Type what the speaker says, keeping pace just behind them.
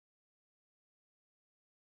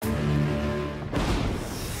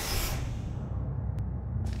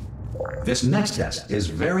This next test is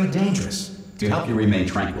very dangerous. To help you remain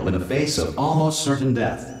tranquil in the face of almost certain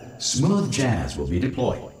death, smooth jazz will be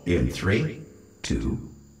deployed in 3, 2,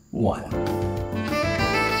 1.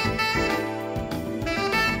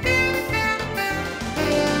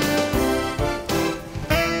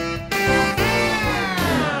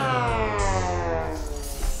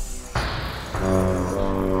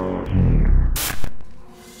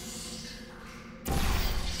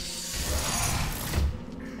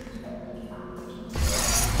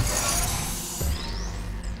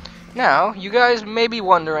 Now, you guys may be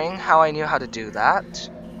wondering how I knew how to do that,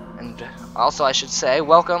 and also I should say,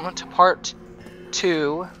 welcome to part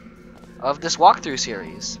 2 of this walkthrough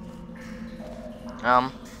series.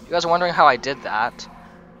 You guys are wondering how I did that.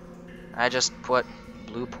 I just put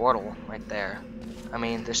blue portal right there. I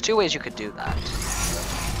mean, there's 2 ways you could do that.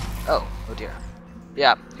 Oh dear.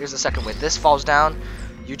 Yeah, here's the second way. This falls down,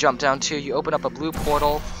 you jump down too, you open up a blue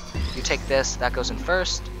portal, you take this, that goes in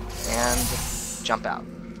first, and jump out.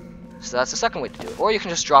 So that's the second way to do it. Or you can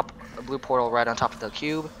just drop a blue portal right on top of the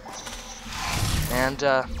cube. And,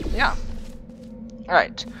 yeah.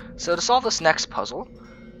 Alright, so to solve this next puzzle,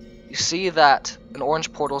 you see that an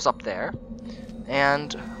orange portal's up there.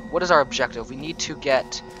 And what is our objective? We need to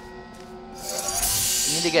get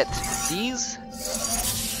these.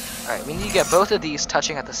 Alright, we need to get both of these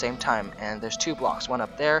touching at the same time. And there's 2 blocks, one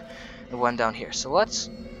up there and one down here. So let's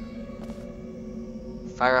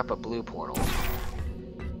fire up a blue portal.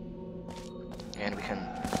 And we can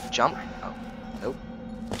jump. Oh, nope.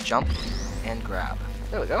 Jump and grab.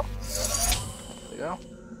 There we go. There we go.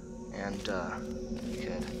 And we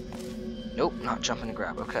could. Nope, not jump and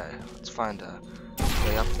grab. Okay, let's find a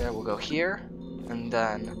way up there. We'll go here, and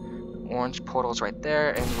then orange portal's right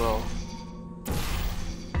there, and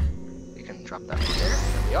we can drop that right there.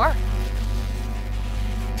 There we are.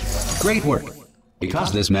 Great work.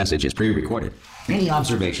 Because this message is pre-recorded, any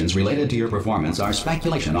observations related to your performance are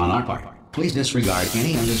speculation on our part. Please disregard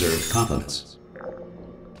any undeserved compliments.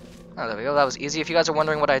 Oh, there we go. That was easy. If you guys are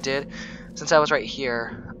wondering what I did, since I was right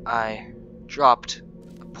here, I dropped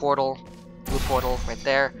a portal, blue portal, right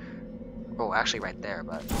there. Oh, actually right there,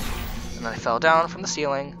 but... And then I fell down from the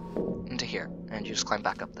ceiling into here, and you just climb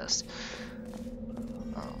back up this.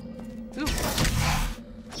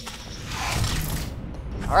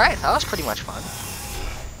 Alright, that was pretty much fun.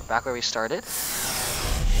 We're back where we started.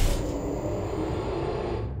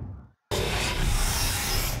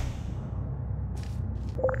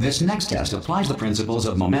 This next test applies the principles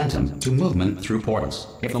of momentum to movement through portals.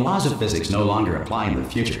 If the laws of physics no longer apply in the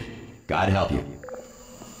future, God help you.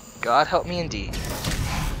 God help me indeed.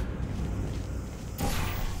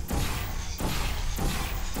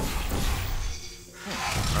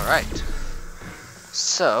 Alright.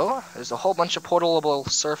 So, there's a whole bunch of portalable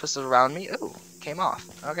surfaces around me. Ooh, came off.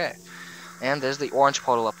 Okay. And there's the orange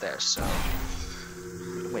portal up there, so...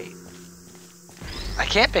 Wait. I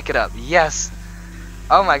can't pick it up. Yes!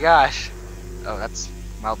 Oh my gosh. Oh, that's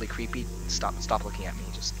mildly creepy. Stop looking at me.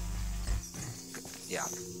 Just... Yeah.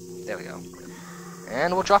 There we go.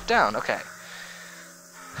 And we'll drop down. Okay.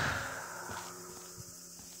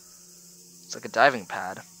 It's like a diving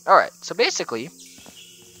pad. Alright, so basically,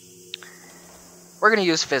 we're going to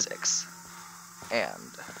use physics.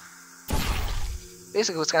 And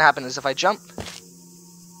basically what's going to happen is if I jump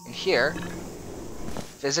in here,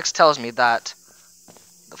 physics tells me that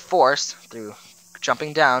the force through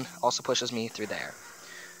jumping down also pushes me through there.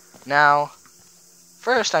 Now,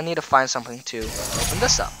 first I need to find something to open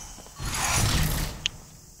this up.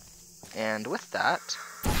 And with that,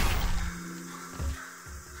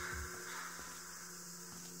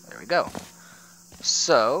 there we go.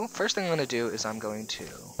 So, first thing I'm going to do is I'm going to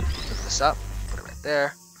lift this up, put it right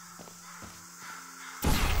there,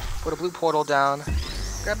 put a blue portal down,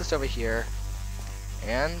 grab this over here,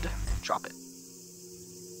 and drop it.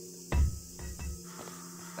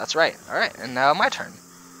 That's right. Alright, and now my turn.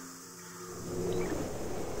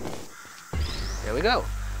 There we go.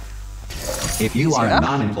 If you are a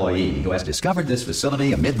non-employee who has discovered this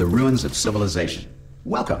facility amid the ruins of civilization,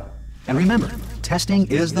 welcome. And remember, testing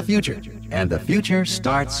is the future, and the future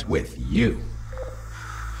starts with you.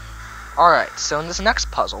 Alright, so in this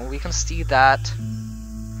next puzzle, we can see that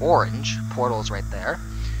orange portal is right there.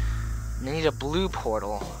 And I need a blue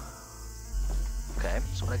portal. Okay,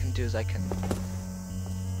 so what I can do is I can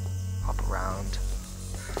hop around.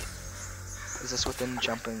 Is this within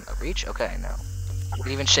jumping reach? Okay, no. It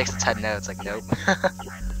even shakes its head no, it's like, nope.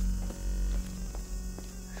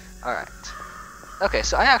 Alright. Okay,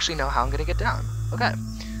 so I actually know how I'm gonna get down. Okay.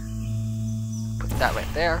 Put that right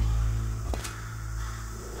there.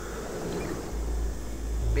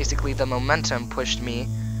 Basically, the momentum pushed me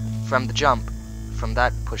from the jump from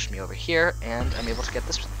that pushed me over here, and I'm able to get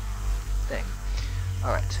this thing.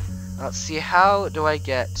 Alright, let's see, how do I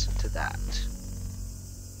get to that?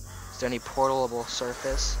 Is there any portable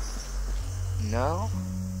surface? No?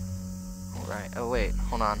 Alright, oh wait,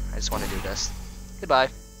 hold on, I just want to do this. Goodbye.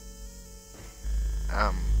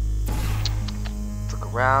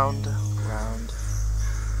 Look around,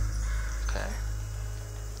 okay.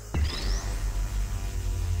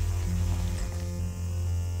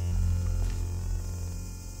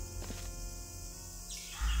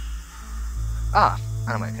 Ah,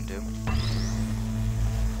 I know what I can do.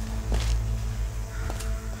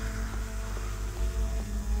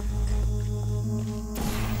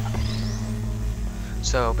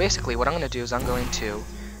 So basically what I'm going to do is I'm going to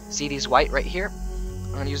see these white right here.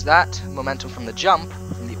 I'm going to use that momentum from the jump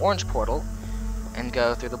from the orange portal and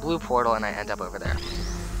go through the blue portal, and I end up over there.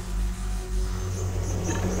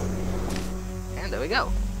 And there we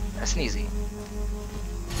go. Nice and easy.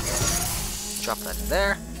 Drop that in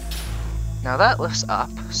there. Now that lifts up,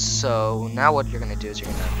 so now what you're going to do is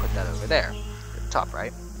you're going to put that over there. At the top,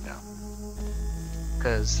 right? Yeah.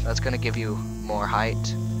 Because that's going to give you more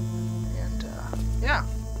height. And, yeah.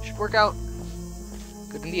 Should work out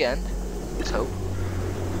good in the end. Let's hope.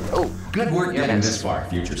 Oh. Good work getting this far,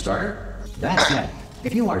 future starter. That said,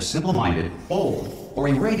 if you are simple-minded, old, or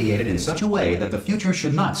irradiated in such a way that the future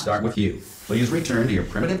should not start with you, please return to your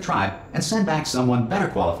primitive tribe and send back someone better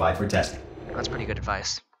qualified for testing. That's pretty good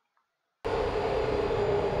advice.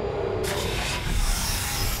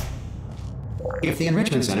 If the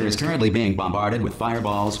Enrichment Center is currently being bombarded with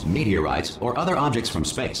fireballs, meteorites, or other objects from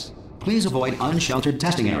space, please avoid unsheltered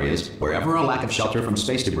testing areas wherever a lack of shelter from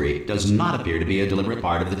space debris does not appear to be a deliberate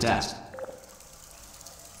part of the test.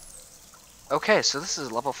 Okay, so this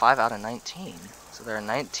is level 5 out of 19. So there are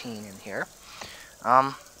 19 in here.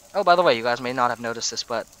 Oh, by the way, you guys may not have noticed this,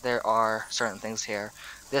 but there are certain things here.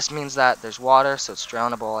 This means that there's water, so it's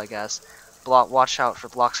drownable, I guess. Watch out for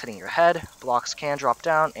blocks hitting your head. Blocks can drop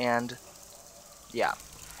down, and yeah.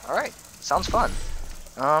 Alright, sounds fun.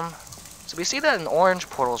 So we see that an orange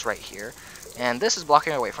portal's right here, and this is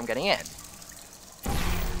blocking our way from getting in.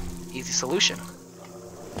 Easy solution.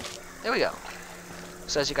 There we go.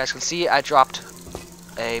 So as you guys can see, I dropped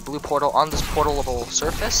a blue portal on this portalable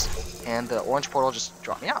surface, and the orange portal just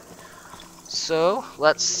dropped me out. So,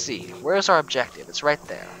 let's see. Where's our objective? It's right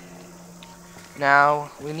there.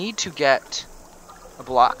 Now, we need to get a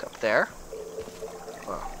block up there.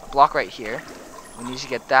 Well, a block right here. We need to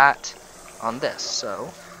get that on this.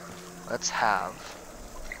 So, let's have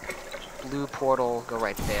blue portal go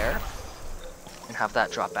right there and have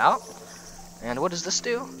that drop out. And what does this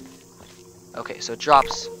do? Okay, so it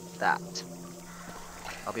drops that.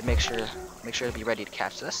 I'll make sure to be ready to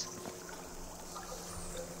catch this.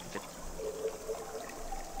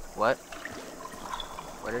 What?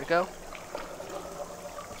 Where did it go?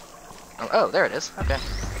 Oh, there it is. Okay.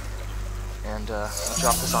 And I'll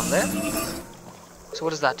drop this on there. So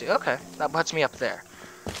what does that do? Okay, that puts me up there.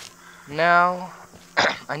 Now,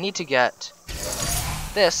 I need to get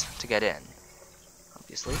this to get in,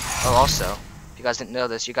 obviously. Oh, also, if you guys didn't know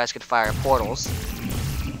this, you guys could fire portals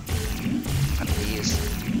at these.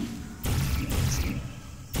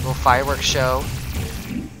 Little fireworks show.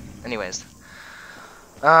 Anyways,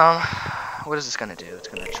 what is this gonna do? It's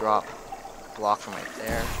gonna drop a block from right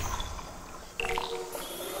there.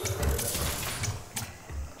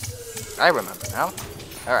 I remember now.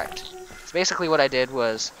 Alright. So basically what I did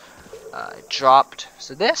was it dropped.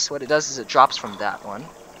 So this, what it does is it drops from that one.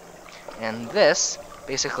 And this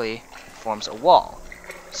basically forms a wall.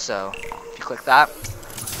 So if you click that,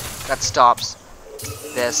 that stops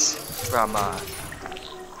this from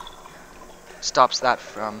stops that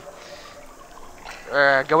from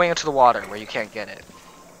going into the water where you can't get it.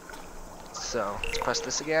 So let's press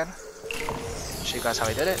this again. Show you guys how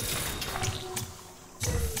I did it.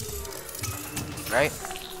 Right?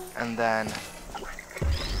 And then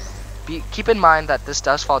keep in mind that this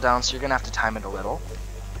does fall down, so you're gonna have to time it a little.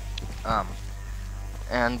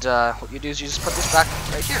 What you do is you just put this back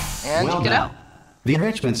right here, and well you get out. The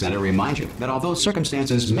Enrichment Center reminds you that although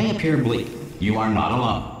circumstances may appear bleak, you are not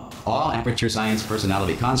alone. All Aperture Science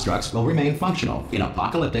personality constructs will remain functional in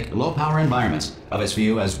apocalyptic, low-power environments of as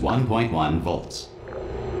few as 1.1 volts.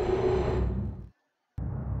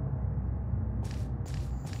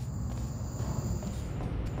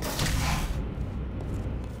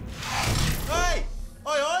 Hey!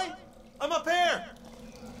 Oi! I'm up here!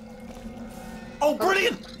 Oh,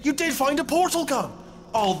 brilliant! You did find a portal gun!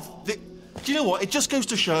 Oh, do you know what? It just goes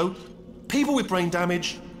to show, people with brain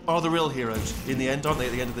damage are the real heroes in the end, aren't they,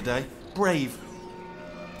 at the end of the day? Brave.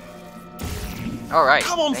 Alright.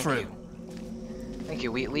 Come on thank through. You. Thank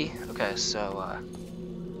you, Wheatley. Okay, so,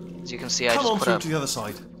 as you can see, I Come on just through put to the other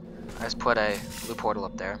side. I just put a blue portal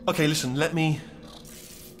up there. Okay, listen, let me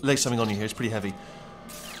lay something on you here. It's pretty heavy.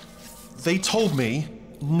 They told me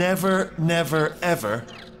never, never, ever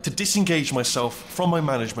to disengage myself from my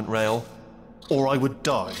management rail or I would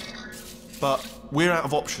die. But we're out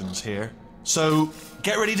of options here. So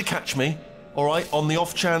get ready to catch me, alright, on the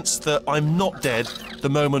off chance that I'm not dead the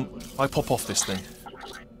moment I pop off this thing.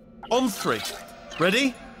 On 3.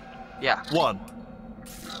 Ready? Yeah. 1,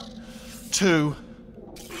 2,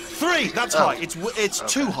 3. That's high. It's okay.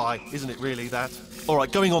 Too high, isn't it? Really? That. All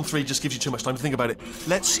right. Going on 3 just gives you too much time to think about it.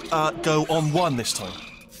 Let's go on 1 this time.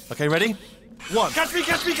 Okay. Ready? 1. Catch me!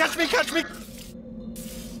 Catch me! Catch me! Catch me!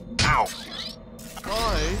 Ow!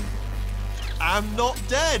 I am not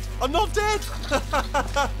dead. I'm not dead.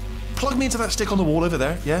 Plug me into that stick on the wall over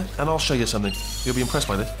there, yeah, and I'll show you something. You'll be impressed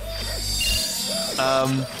by this.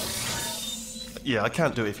 Yeah, I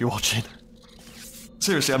can't do it if you're watching.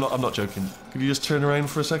 Seriously, I'm not joking. Could you just turn around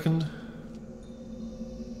for a second?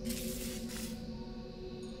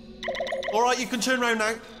 Alright, you can turn around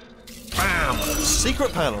now. Bam!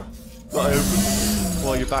 Secret panel. Got open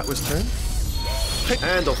while your back was turned.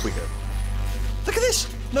 And off we go. Look at this!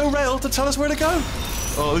 No rail to tell us where to go.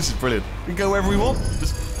 Oh, this is brilliant. We can go wherever we want.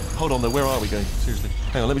 Just hold on though, where are we going? Seriously.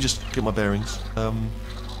 Hang on, let me just get my bearings.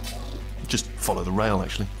 Just follow the rail,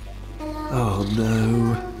 actually. Oh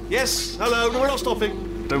no. Yes, hello, no, we're not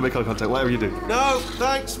stopping. Don't make eye contact, whatever you do. No,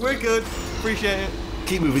 thanks, we're good. Appreciate it.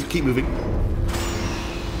 Keep moving, keep moving.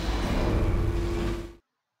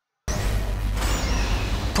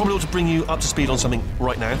 Probably ought to bring you up to speed on something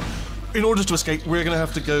right now. In order to escape, we're going to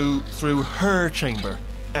have to go through her chamber.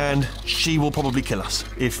 And she will probably kill us,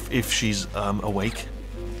 if she's awake.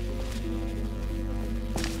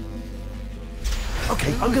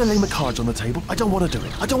 Okay, I'm going to lay my cards on the table. I don't want to do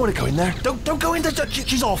it. I don't want to go in there. Don't go in there.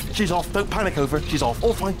 She's off. She's off. Don't panic over. She's off.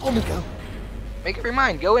 All fine. On we go. Make up your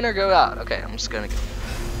mind. Go in or go out. Okay, I'm just gonna go.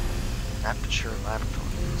 Aperture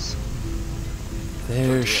laboratories.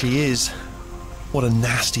 There she is. What a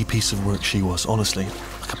nasty piece of work she was, honestly.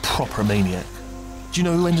 Like a proper maniac. Do you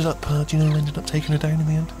know who ended up taking her down in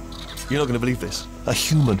the end? You're not going to believe this. A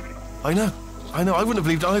human. I know. I wouldn't have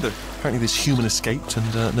believed either. Apparently this human escaped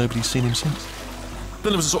and nobody's seen him since.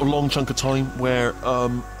 Then there was a sort of long chunk of time where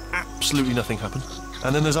absolutely nothing happened.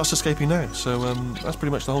 And then there's us escaping now. So that's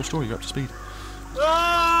pretty much the whole story. You're up to speed.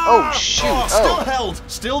 Oh, shoot. Oh, still held.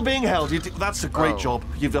 Still being held. That's a great job.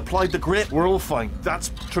 You've applied the grit. We're all fine. That's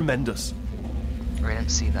tremendous. I didn't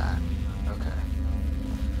see that. Okay.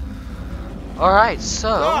 Alright,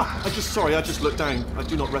 so... I just looked down. I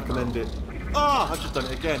do not recommend it. I've just done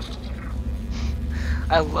it again.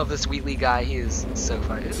 I love this Wheatley guy. He is so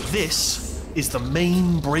funny. This is the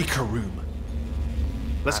main breaker room.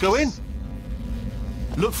 Let's go in.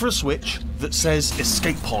 Look for a switch that says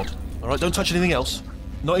escape pod. Alright, don't touch anything else.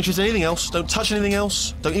 Not interested in anything else. Don't touch anything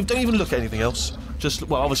else. Don't even look at anything else. Just,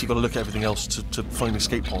 well, obviously you've got to look at everything else to find the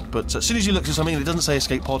escape pod. But as soon as you look at something and it doesn't say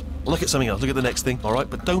escape pod, look at something else. Look at the next thing, alright?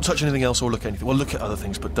 But don't touch anything else or look at anything. Well, look at other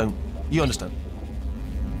things, but don't. You understand.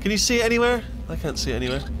 Can you see it anywhere? I can't see it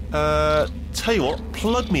anywhere. Tell you what,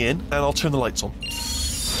 plug me in and I'll turn the lights on.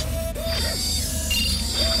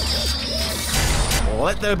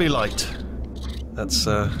 Let there be light. That's,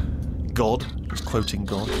 God. He's quoting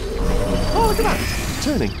God. Oh, look at that. It's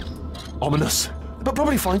turning. Ominous. But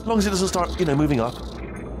probably fine, as long as it doesn't start, moving up.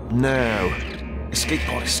 Now. Escape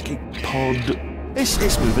pod, escape pod.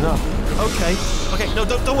 It's moving up. Okay, no,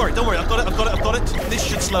 don't worry. I've got it. This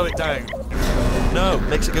should slow it down. No,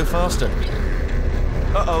 makes it go faster.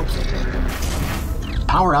 Uh-oh.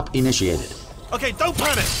 Power up initiated. Okay, don't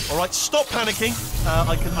panic. All right, stop panicking.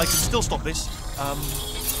 I can still stop this.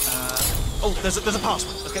 Oh, there's a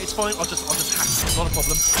password. Okay, it's fine. I'll just hack it. It's not a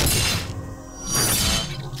problem.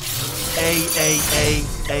 A. Okay.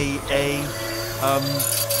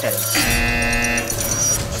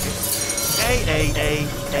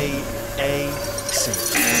 A, C.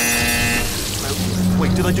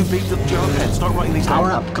 Wait, did I do B? Do you have a pen? Start writing these down.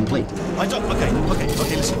 Power up complete. I don't. Okay,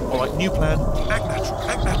 listen. All right, new plan.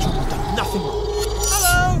 Act natural. We've done nothing wrong.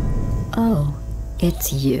 Hello! Oh,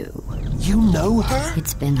 it's you. You know her?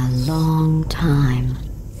 It's been a long time.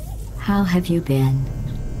 How have you been?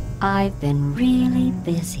 I've been really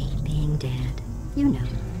busy being dead. You know,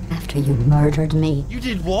 after you murdered me. You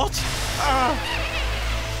did what?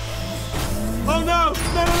 Oh no!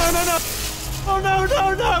 No! Oh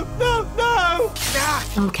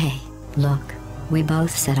no! Okay, look, we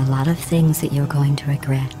both said a lot of things that you're going to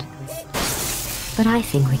regret. But I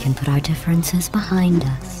think we can put our differences behind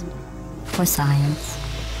us. For science.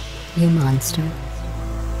 You monster.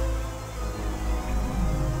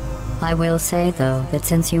 I will say, though, that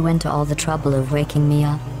since you went to all the trouble of waking me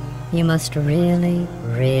up, you must really,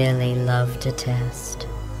 really love to test.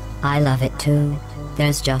 I love it too.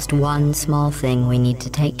 There's just one small thing we need to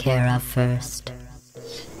take care of first.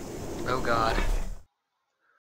 Oh god.